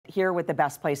here with the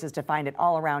best places to find it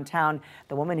all around town.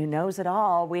 The woman who knows it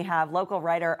all. We have local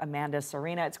writer Amanda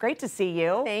Sorena. It's great to see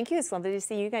you. Thank you. It's lovely to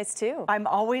see you guys too. I'm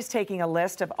always taking a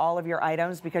list of all of your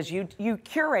items because you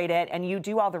curate it and you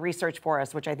do all the research for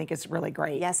us, which I think is really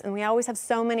great. Yes, and we always have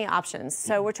so many options.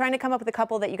 So we're trying to come up with a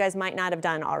couple that you guys might not have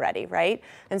done already, right?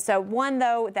 And so one,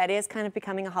 though, that is kind of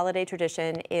becoming a holiday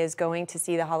tradition is going to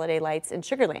see the holiday lights in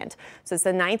Sugar Land. So it's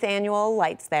the 9th annual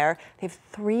lights there. They have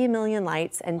 3 million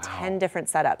lights and 10 different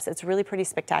setups. It's really pretty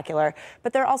spectacular,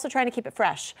 but they're also trying to keep it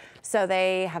fresh. So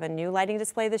they have a new lighting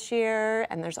display this year,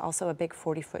 and there's also a big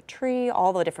 40-foot tree,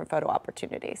 all the different photo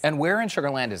opportunities. And where in Sugar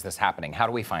Land is this happening? How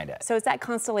do we find it? So it's at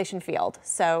Constellation Field.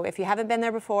 So if you haven't been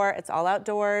there before, it's all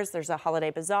outdoors. There's a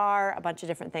holiday bazaar, a bunch of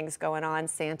different things going on.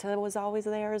 Santa was always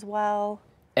there as well.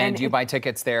 And do you buy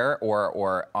tickets there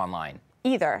or online?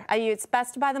 Either. It's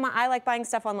best to buy them. I like buying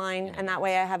stuff online, and that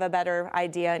way I have a better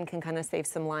idea and can kind of save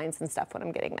some lines and stuff when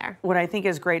I'm getting there. What I think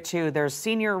is great too, there's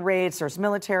senior rates, there's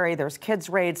military, there's kids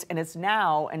rates, and it's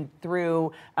now and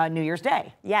through New Year's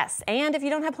Day. Yes, and if you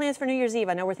don't have plans for New Year's Eve,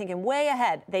 I know we're thinking way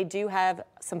ahead, they do have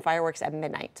some fireworks at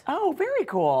midnight. Oh, very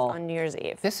cool. On New Year's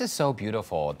Eve. This is so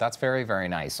beautiful. That's very, very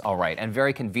nice. All right, and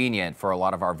very convenient for a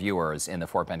lot of our viewers in the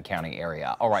Fort Bend County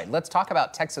area. All right, let's talk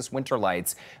about Texas Winter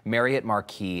Lights, Marriott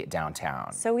Marquis downtown.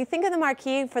 So we think of the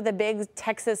Marquis for the big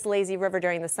Texas lazy river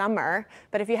during the summer,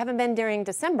 but if you haven't been during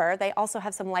December, they also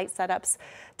have some light setups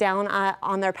down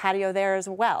on their patio there as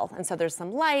well. And so there's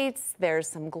some lights, there's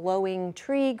some glowing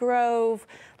tree grove,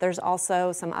 there's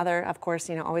also some other, of course,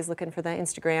 you know, always looking for the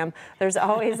Instagram. There's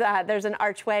always, there's an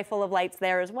archway full of lights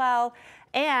there as well.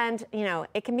 And, you know,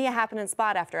 it can be a happening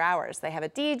spot after hours. They have a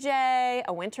DJ,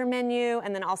 a winter menu,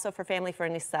 and then also for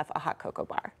family-friendly stuff, a hot cocoa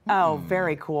bar. Oh,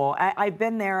 very cool. I've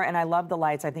been there and I love the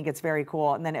lights. I think it's very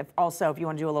cool. And then if you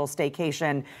want to do a little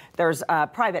staycation, there's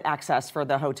private access for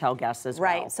the hotel guests as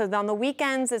well. Right. So on the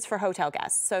weekends, it's for hotel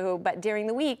guests. So, but during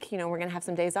the week, you know, we're going to have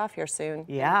some days off here soon.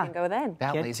 Yeah. You can go then.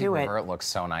 That lazy river, it looks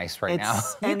so nice right now.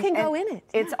 You can go in it.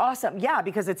 It's awesome. Yeah,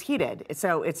 because it's heated.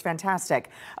 So it's fantastic.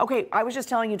 Okay, I was just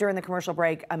telling you during the commercial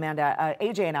break, Amanda,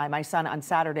 AJ and I, my son, on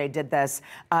Saturday did this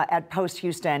at Post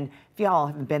Houston. If y'all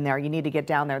haven't been there, you need to get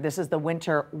down there. This is the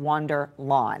Winter Wander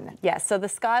Lawn. Yes, so the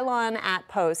Sky Lawn at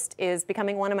Post is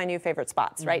becoming one of my new favorite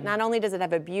spots, right? Not only does it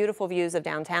have a beautiful views of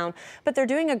downtown, but they're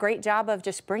doing a great job of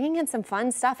just bringing in some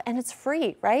fun stuff, and it's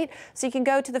free, right? So you can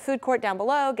go to the food court down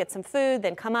below, get some food,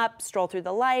 then come up, stroll through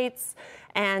the lights,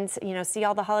 and, you know, see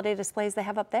all the holiday displays they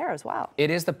have up there as well. It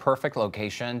is the perfect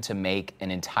location to make an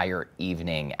entire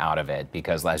evening out of it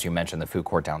because, as you mentioned, the food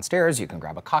court downstairs, you can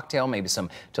grab a cocktail, maybe some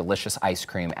delicious ice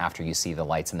cream after you see the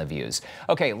lights and the views.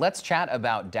 Okay, let's chat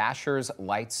about Dasher's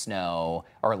Light Show,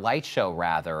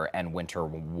 and Winter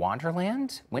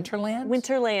Wonderland? Winterland?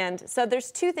 Winterland. So there's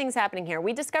two things happening here.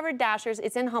 We discovered Dasher's.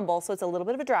 It's in Humble, so it's a little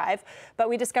bit of a drive, but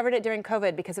we discovered it during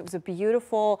COVID because it was a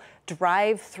beautiful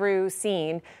drive-through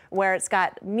scene where it's got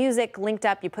music linked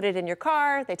up. You put it in your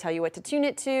car, they tell you what to tune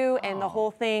it to, and the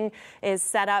whole thing is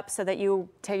set up so that you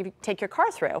take your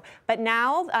car through. But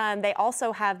now they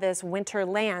also have this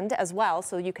Winterland as well,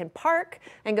 so you can park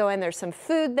and go in. There's some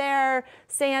food there,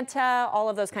 Santa, all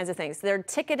of those kinds of things. They're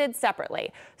ticketed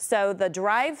separately. So the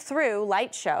drive-through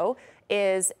light show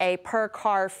is a per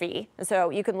car fee. So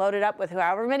you can load it up with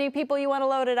however many people you want to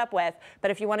load it up with.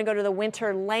 But if you want to go to the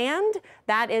Winterland,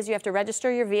 that is, you have to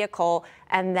register your vehicle,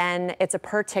 and then it's a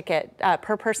per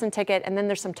person ticket, and then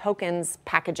there's some tokens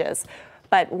packages.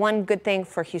 But one good thing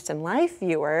for Houston Life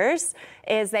viewers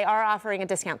is they are offering a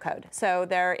discount code. So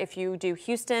if you do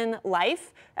Houston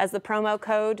Life as the promo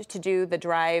code to do the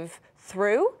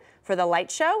drive-through for the light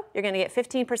show, you're going to get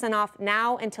 15% off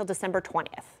now until December 20th.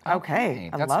 Okay,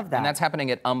 I love that. And that's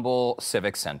happening at Humble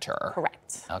Civic Center.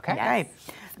 Correct. Okay. Yes.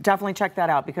 Definitely check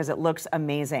that out because it looks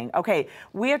amazing. Okay,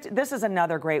 this is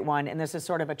another great one, and this is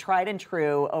sort of a tried and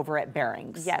true over at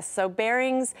Bearings. Yes, so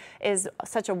Bearings is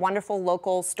such a wonderful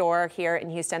local store here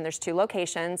in Houston. There's 2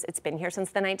 locations. It's been here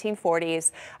since the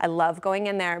 1940s. I love going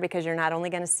in there because you're not only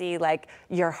going to see like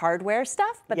your hardware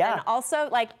stuff, but then also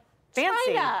like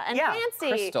fancy. China and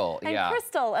fancy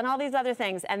crystal and all these other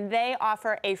things, and they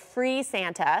offer a free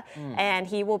Santa, and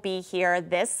he will be here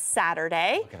this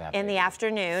Saturday in the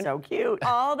afternoon. So cute.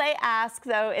 All they ask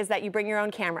though is that you bring your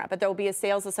own camera, but there will be a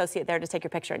sales associate there to take your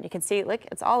picture, and you can see, look,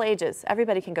 it's all ages.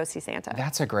 Everybody can go see Santa.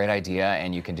 That's a great idea,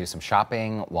 and you can do some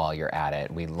shopping while you're at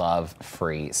it. We love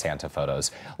free Santa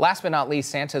photos. Last but not least,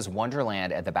 Santa's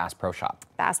Wonderland at the Bass Pro Shop.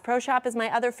 Bass Pro Shop is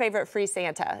my other favorite free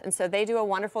Santa, and so they do a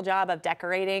wonderful job of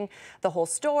decorating the whole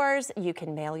stores. You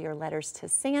can mail your letters to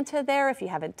Santa there if you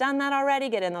haven't done that already.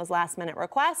 Get in those last-minute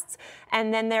requests.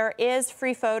 And then there is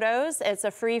free photos. It's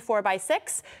a free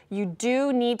 4x6. You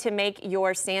do need to make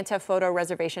your Santa photo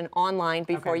reservation online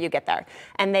before you get there.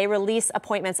 And they release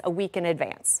appointments a week in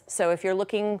advance. So if you're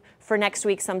looking for next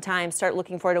week sometime, start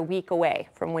looking for it a week away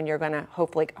from when you're going to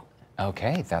hopefully go.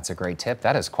 Okay, that's a great tip.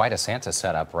 That is quite a Santa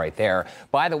setup right there.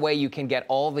 By the way, you can get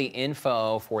all the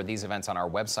info for these events on our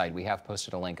website. We have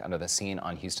posted a link under the Scene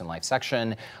on Houston Life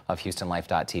section of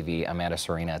HoustonLife.tv. Amanda,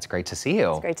 Sorena, it's great to see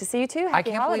you. It's great to see you too. I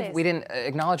can't believe we didn't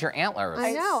acknowledge your antlers.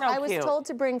 I know. So I was cute. told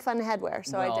to bring fun headwear,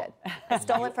 so I did. I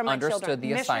stole it from my children. Understood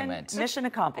the assignment. Mission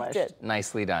accomplished. I did.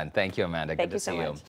 Nicely done. Thank you, Amanda. Thank Good you to so see much. you.